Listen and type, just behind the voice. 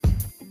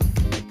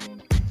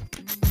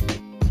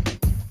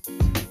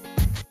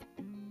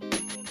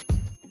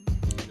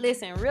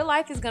Listen, real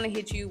life is going to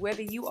hit you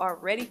whether you are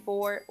ready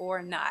for it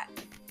or not.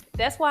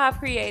 That's why I've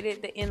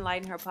created the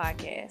Enlighten Her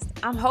podcast.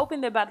 I'm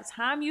hoping that by the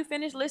time you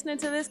finish listening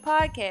to this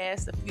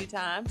podcast a few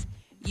times,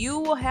 you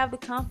will have the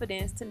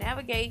confidence to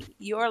navigate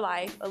your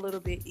life a little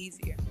bit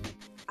easier.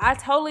 I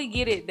totally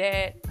get it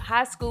that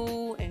high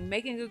school and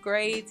making good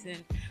grades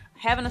and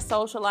having a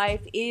social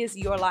life is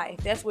your life.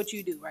 That's what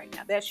you do right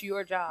now. That's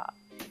your job.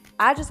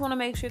 I just want to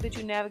make sure that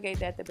you navigate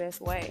that the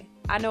best way.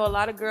 I know a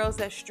lot of girls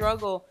that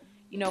struggle,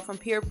 from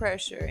peer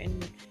pressure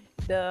and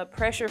the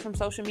pressure from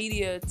social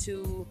media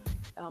to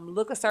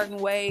look a certain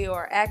way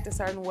or act a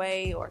certain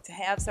way or to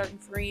have certain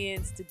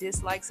friends, to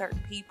dislike certain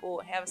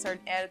people, have a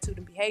certain attitude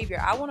and behavior.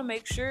 I want to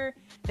make sure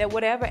that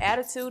whatever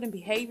attitude and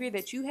behavior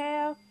that you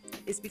have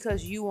is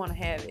because you want to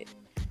have it.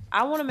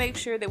 I want to make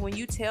sure that when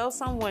you tell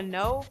someone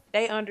no,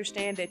 they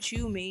understand that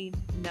you mean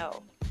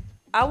no.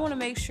 I want to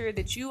make sure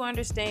that you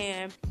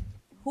understand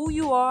who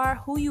you are,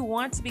 who you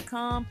want to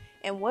become,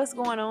 and what's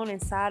going on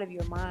inside of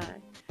your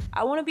mind.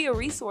 I want to be a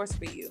resource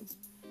for you.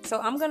 So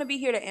I'm going to be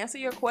here to answer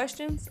your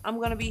questions. I'm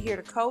going to be here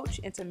to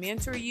coach and to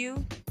mentor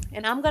you.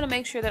 And I'm going to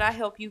make sure that I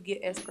help you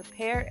get as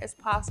prepared as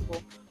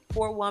possible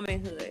for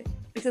womanhood.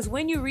 Because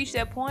when you reach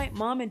that point,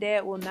 mom and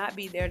dad will not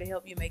be there to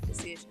help you make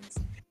decisions.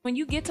 When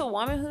you get to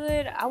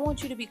womanhood, I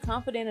want you to be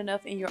confident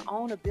enough in your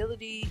own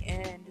ability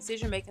and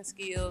decision-making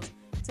skills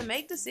to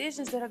make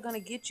decisions that are going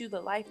to get you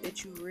the life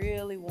that you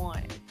really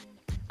want.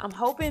 I'm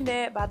hoping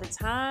that by the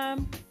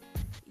time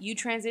you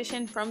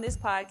transition from this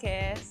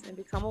podcast and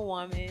become a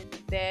woman,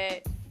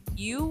 that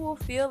you will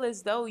feel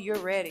as though you're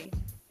ready.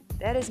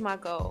 That is my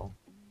goal,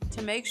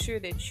 to make sure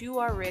that you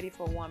are ready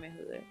for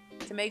womanhood,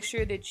 to make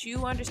sure that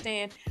you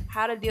understand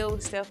how to deal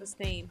with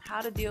self-esteem,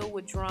 how to deal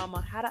with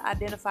drama, how to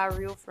identify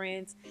real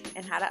friends,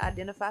 and how to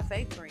identify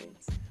fake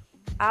friends.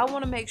 I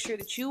want to make sure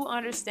that you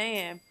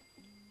understand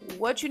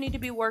what you need to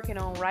be working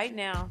on right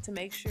now to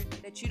make sure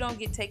that you don't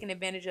get taken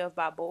advantage of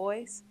by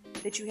boys,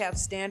 that you have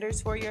standards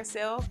for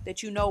yourself,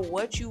 that you know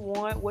what you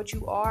want, what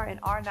you are and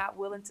are not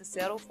willing to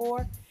settle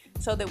for,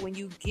 so that when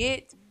you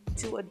get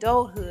to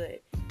adulthood,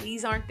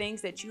 these aren't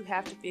things that you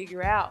have to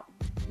figure out.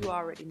 You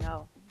already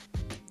know.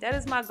 That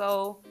is my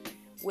goal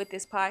with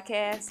this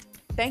podcast.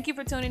 Thank you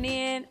for tuning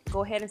in.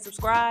 Go ahead and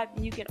subscribe.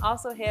 And you can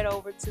also head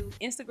over to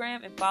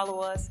Instagram and follow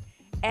us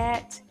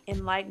at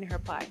Enlighten Her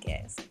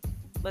Podcast.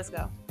 Let's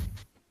go.